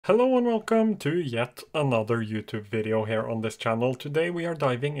Hello and welcome to yet another YouTube video here on this channel. Today we are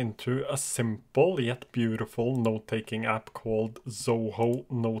diving into a simple yet beautiful note-taking app called Zoho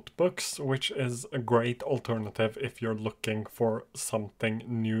Notebooks, which is a great alternative if you're looking for something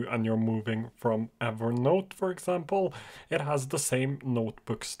new and you're moving from Evernote, for example. It has the same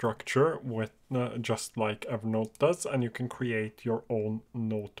notebook structure with just like Evernote does, and you can create your own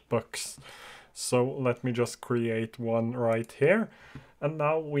notebooks. So let me just create one right here. And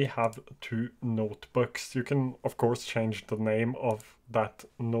now we have two notebooks. You can, of course, change the name of that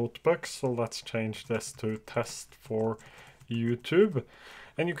notebook. So let's change this to test for YouTube.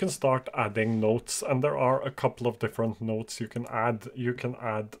 And you can start adding notes. And there are a couple of different notes you can add. You can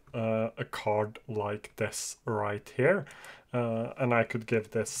add a card like this right here. And I could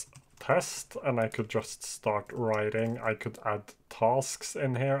give this test and I could just start writing. I could add tasks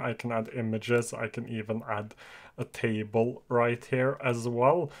in here. I can add images. I can even add a table right here as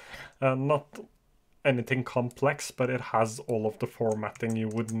well. Not anything complex, but it has all of the formatting you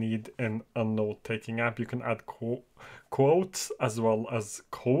would need in a note-taking app. You can add quotes as well as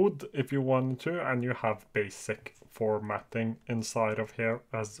code if you want to, and you have basic formatting inside of here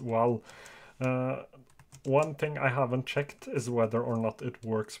as well. One thing I haven't checked is whether or not it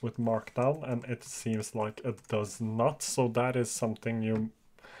works with Markdown, and it seems like it does not, so that is something you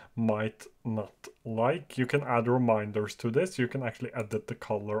might not like. You can add reminders to this. You can actually edit the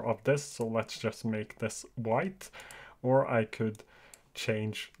color of this, so let's just make this white, or I could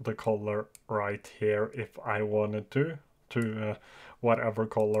change the color right here if I wanted to whatever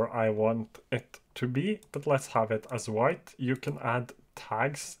color I want it to be, but let's have it as white. You can add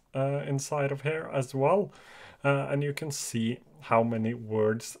tags inside of here as well, and you can see how many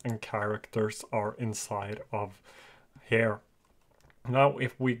words and characters are inside of here. Now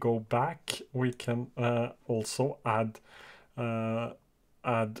if we go back, we can also add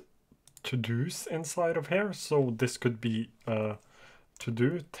to-dos inside of here. So this could be to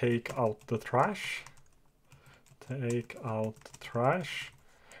do, take out the trash,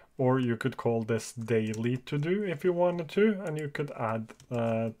 or you could call this daily to do if you wanted to, and you could add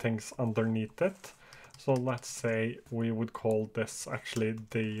things underneath it. So let's say we would call this actually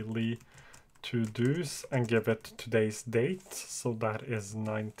daily to-dos and give it today's date. So that is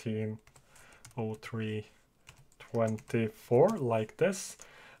 1903/24, like this.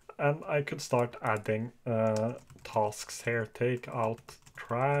 And I could start adding tasks here. Take out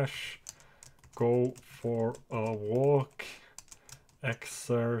trash, go for a walk,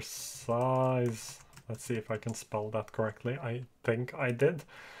 exercise. Let's see if I can spell that correctly. I think I did.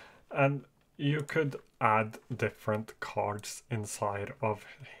 And you could add different cards inside of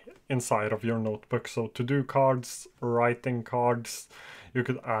your notebook. So to-do cards, writing cards. You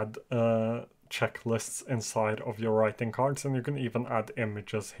could add checklists inside of your writing cards, and you can even add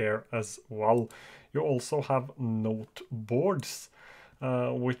images here as well. You also have note boards,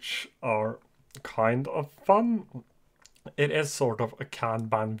 which are kind of fun. It is sort of a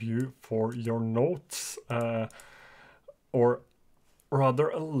Kanban view for your notes, or rather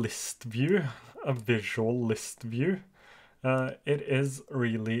a list view, a visual list view. It is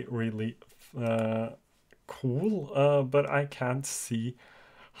really cool, but I can't see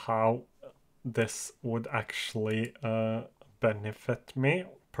how this would actually benefit me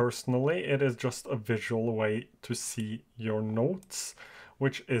personally. It is just a visual way to see your notes,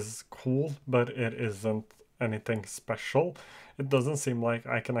 which is cool, but it isn't anything special. It doesn't seem like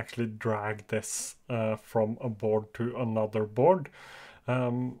I can actually drag this from a board to another board.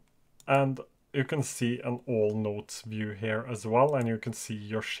 And you can see an all notes view here as well, and you can see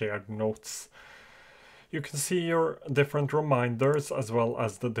your shared notes. You can see your different reminders as well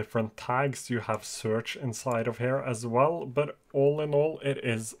as the different tags. You have search inside of here as well, but all in all, it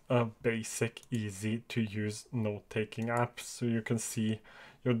is a basic, easy to use note-taking app. So you can see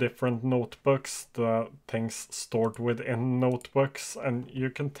your different notebooks, the things stored within notebooks, and you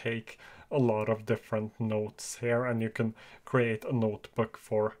can take a lot of different notes here, and you can create a notebook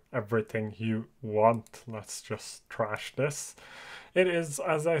for everything you want. Let's just trash this. It is,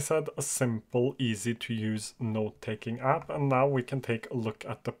 as I said, a simple, easy to use note-taking app, and now we can take a look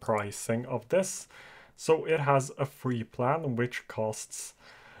at the pricing of this. So it has a free plan which costs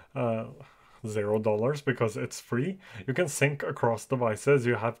 $0 because it's free. You can sync across devices.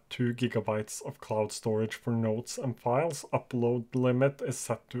 You have 2 GB of cloud storage for notes and files. Upload limit is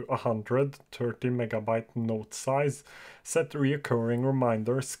set to 130 MB note size. Set reoccurring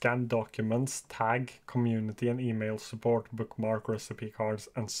reminders, scan documents, tag, community and email support, bookmark, recipe cards,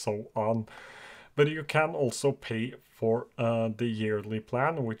 and so on. But you can also pay for the yearly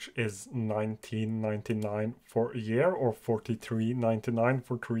plan, which is $19.99 for a year or $43.99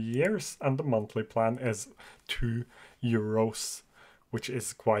 for 3 years, and the monthly plan is €2, which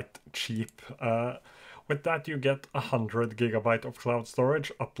is quite cheap. With that, you get 100 gigabyte of cloud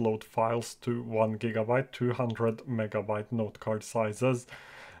storage, upload files to 1 gigabyte, 200 megabyte note card sizes.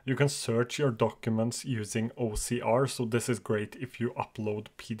 You can search your documents using OCR, so this is great if you upload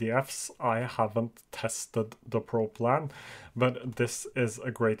PDFs. I haven't tested the Pro plan, but this is a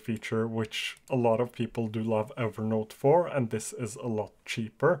great feature which a lot of people do love Evernote for, and this is a lot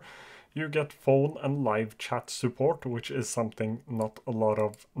cheaper. You get phone and live chat support, which is something not a lot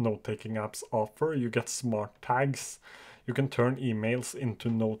of note-taking apps offer. You get smart tags. You can turn emails into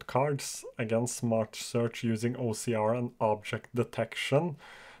note cards. Again, smart search using OCR and object detection.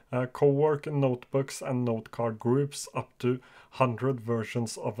 Co-work in notebooks and note card groups, up to 100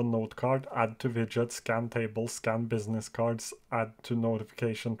 versions of a note card, add to widget, scan tables, scan business cards, add to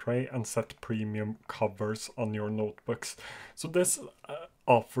notification tray, and set premium covers on your notebooks. So this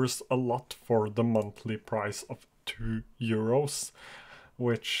offers a lot for the monthly price of €2,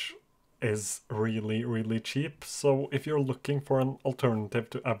 which is really, really cheap. So if you're looking for an alternative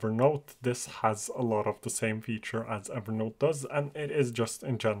to Evernote, this has a lot of the same feature as Evernote does, and it is just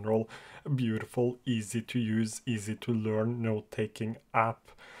in general a beautiful, easy to use, easy to learn note-taking app.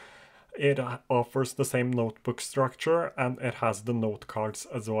 It offers the same notebook structure, and it has the note cards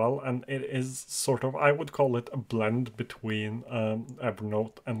as well, and it is sort of, I would call it a blend between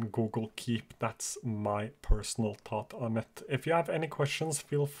Evernote and Google Keep. That's my personal thought on it. If you have any questions,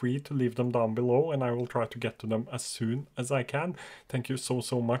 feel free to leave them down below, and I will try to get to them as soon as I can. Thank you so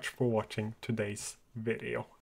much for watching today's video.